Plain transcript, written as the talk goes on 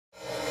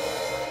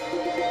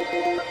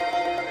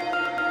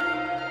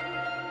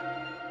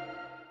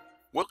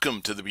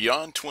Welcome to the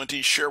Beyond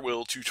 20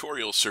 Cherwell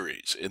tutorial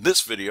series. In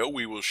this video,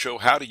 we will show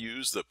how to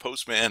use the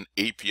Postman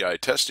API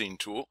testing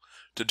tool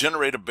to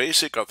generate a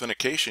basic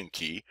authentication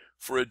key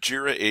for a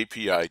Jira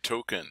API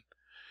token.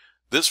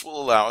 This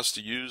will allow us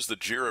to use the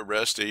Jira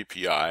REST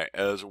API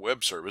as a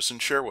web service in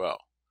Cherwell.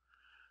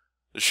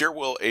 The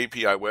Cherwell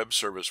API web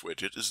service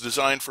widget is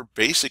designed for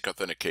basic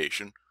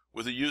authentication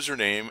with a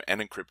username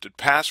and encrypted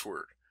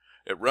password.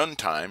 At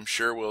runtime,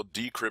 Cherwell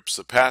decrypts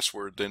the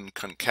password, then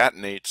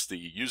concatenates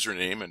the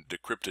username and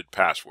decrypted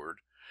password,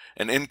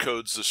 and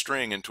encodes the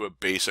string into a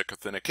basic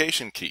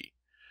authentication key.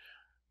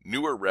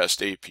 Newer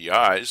REST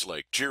APIs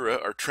like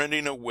Jira are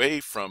trending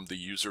away from the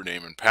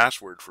username and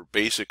password for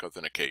basic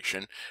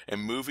authentication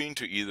and moving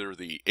to either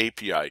the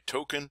API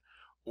token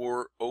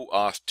or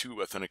OAuth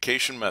 2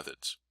 authentication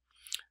methods.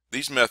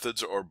 These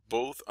methods are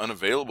both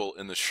unavailable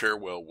in the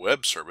Cherwell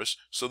web service,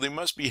 so they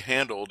must be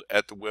handled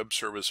at the web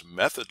service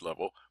method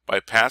level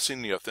by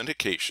passing the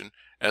authentication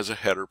as a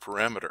header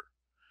parameter.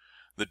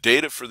 The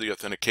data for the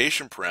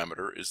authentication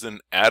parameter is then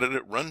added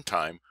at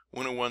runtime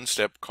when a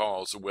one-step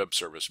calls the web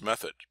service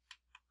method.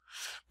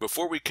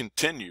 Before we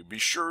continue, be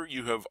sure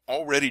you have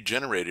already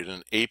generated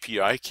an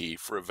API key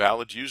for a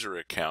valid user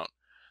account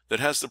that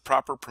has the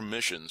proper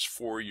permissions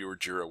for your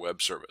Jira web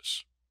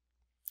service.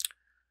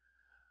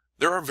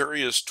 There are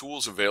various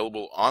tools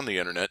available on the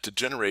internet to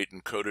generate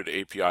encoded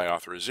API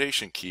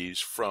authorization keys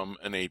from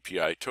an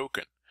API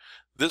token.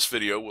 This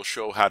video will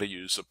show how to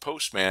use the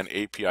Postman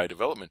API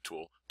development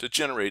tool to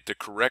generate the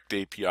correct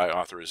API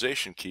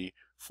authorization key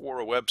for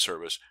a web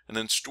service and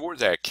then store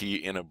that key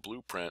in a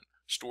blueprint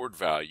stored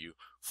value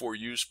for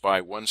use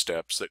by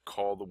one-steps that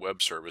call the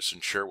web service in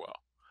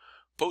Cherwell.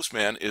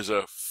 Postman is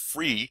a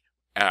free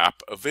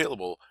app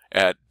available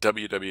at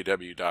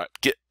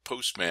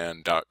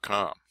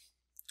www.getpostman.com.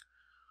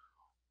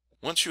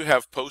 Once you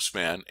have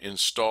Postman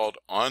installed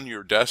on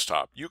your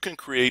desktop, you can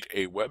create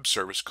a web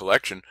service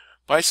collection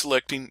by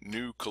selecting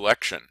New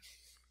Collection.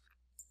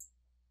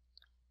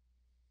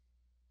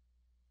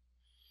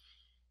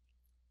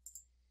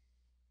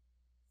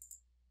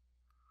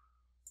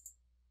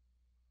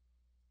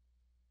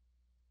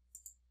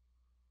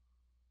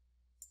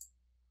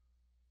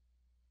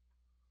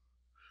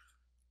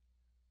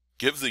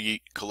 Give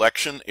the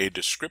collection a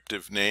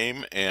descriptive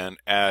name and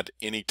add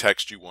any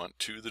text you want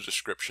to the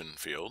description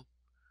field.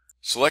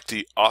 Select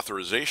the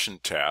Authorization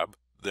tab,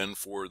 then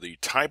for the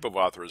type of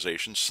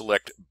authorization,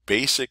 select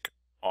Basic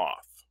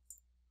Auth.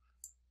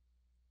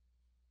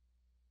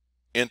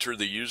 Enter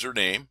the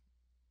username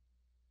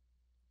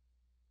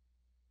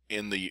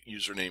in the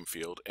username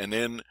field, and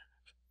then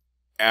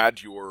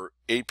add your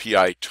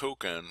API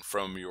token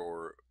from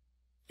your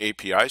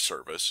API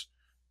service,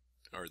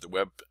 or the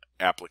web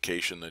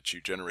application that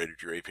you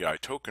generated your API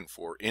token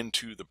for,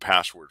 into the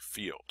password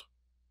field.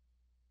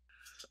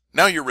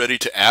 Now you're ready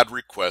to add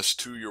requests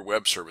to your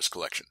web service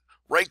collection.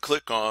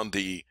 Right-click on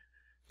the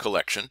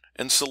collection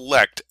and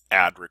select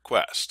Add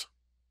Request.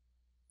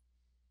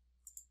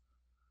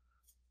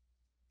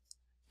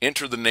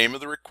 Enter the name of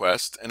the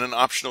request and an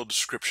optional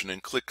description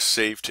and click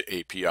Save to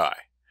API.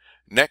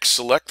 Next,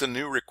 select the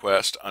new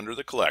request under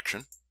the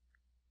collection.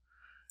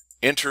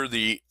 Enter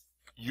the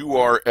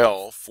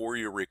URL for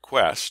your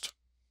request.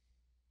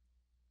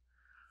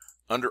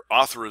 Under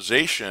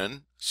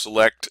Authorization,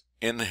 select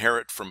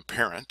Inherit from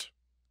Parent.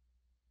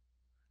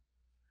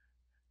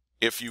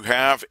 If you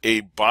have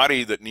a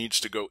body that needs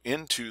to go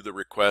into the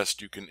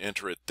request, you can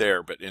enter it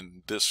there, but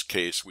in this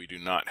case we do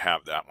not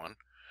have that one.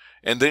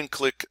 And then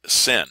click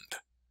Send.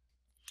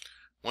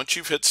 Once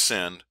you've hit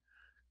Send,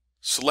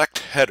 select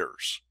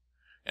Headers,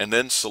 and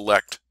then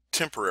select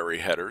Temporary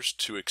Headers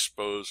to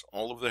expose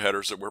all of the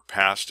headers that were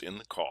passed in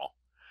the call.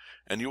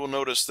 And you will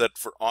notice that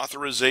for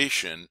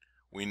authorization,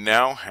 we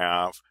now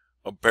have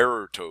a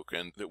bearer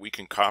token that we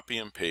can copy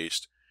and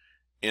paste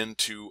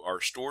into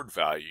our stored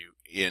value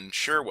in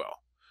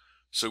Cherwell.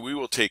 So we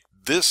will take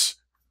this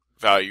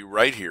value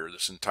right here,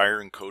 this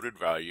entire encoded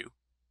value,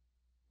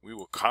 we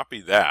will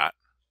copy that,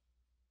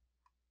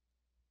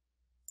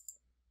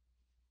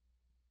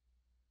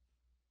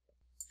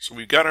 so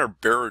we've got our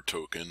bearer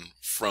token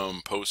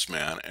from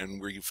Postman, and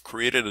we've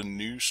created a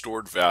new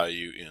stored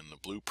value in the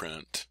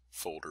blueprint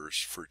folders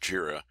for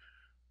Jira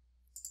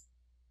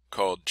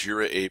called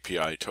Jira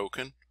API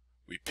token.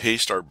 We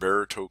paste our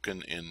bearer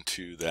token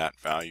into that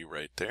value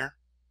right there.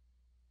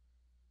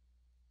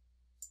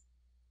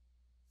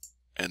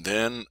 And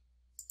then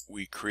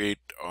we create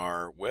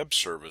our web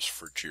service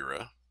for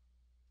Jira,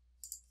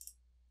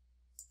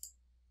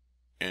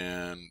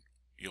 and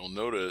you'll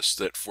notice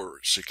that for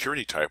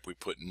security type we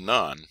put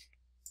none,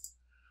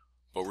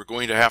 but we're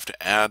going to have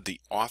to add the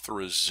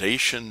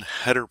authorization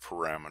header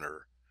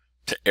parameter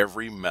to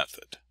every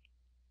method.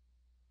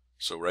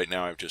 So right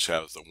now I just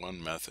have the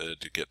one method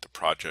to get the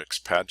projects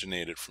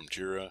paginated from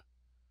Jira,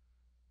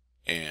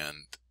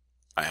 and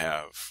I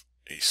have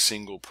a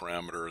single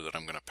parameter that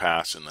I'm going to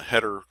pass in the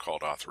header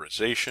called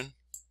authorization.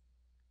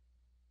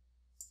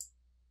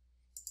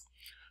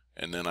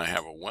 And then I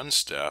have a one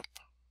step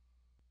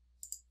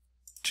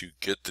to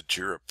get the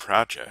Jira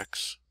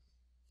projects.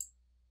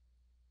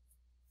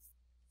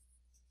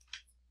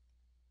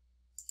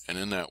 And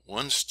in that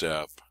one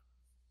step,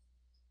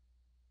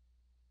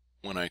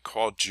 when I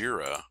call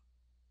Jira,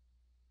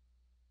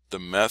 the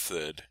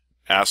method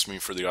asks me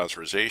for the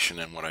authorization,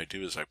 and what I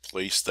do is I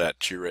place that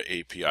Jira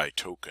API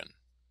token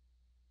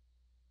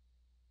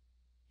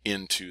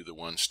into the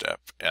one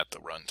step at the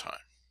runtime.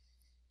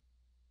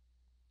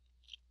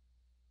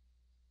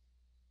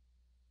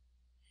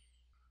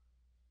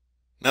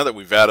 Now that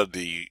we've added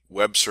the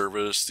web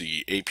service,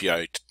 the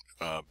API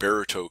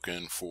bearer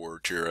token for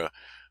Jira,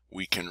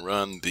 we can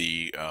run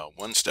the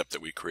one step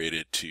that we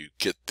created to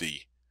get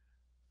the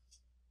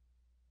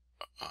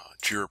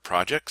Jira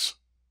projects.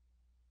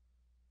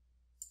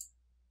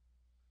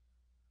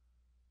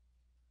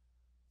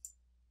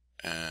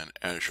 And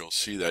as you'll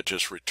see, that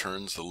just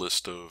returns the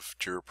list of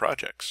Jira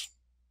projects.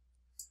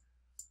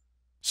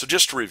 So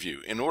just to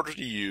review, in order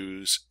to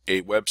use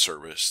a web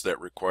service that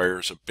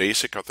requires a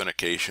basic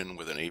authentication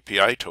with an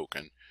API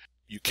token,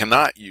 you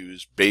cannot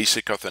use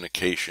basic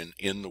authentication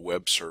in the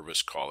web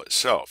service call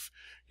itself.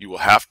 You will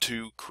have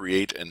to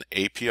create an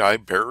API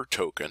bearer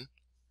token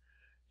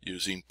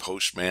using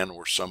Postman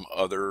or some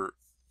other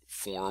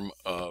form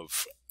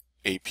of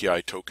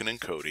API token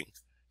encoding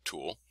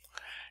tool,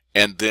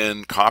 and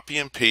then copy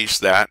and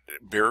paste that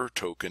bearer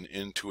token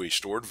into a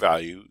stored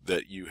value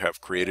that you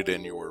have created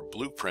in your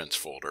blueprints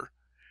folder.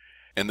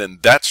 And then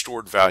that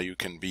stored value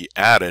can be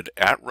added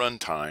at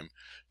runtime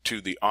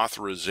to the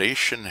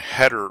authorization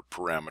header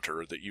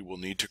parameter that you will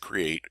need to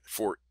create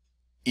for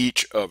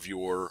each of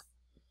your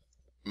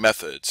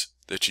methods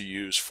that you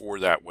use for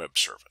that web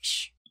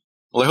service.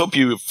 Well, I hope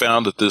you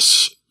found that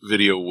this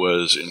video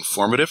was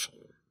informative.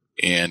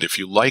 And if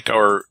you like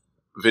our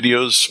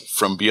videos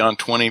from Beyond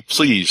 20,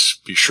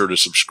 please be sure to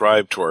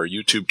subscribe to our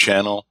YouTube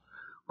channel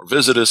or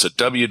visit us at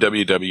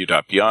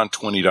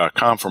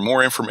www.beyond20.com for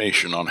more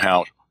information on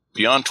how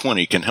Beyond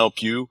 20 can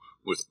help you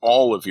with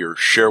all of your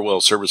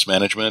Cherwell service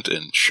management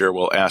and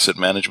Cherwell asset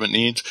management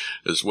needs,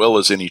 as well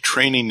as any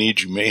training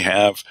needs you may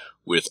have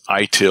with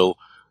ITIL,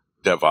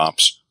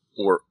 DevOps,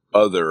 or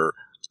other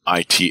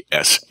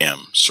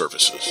ITSM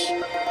services.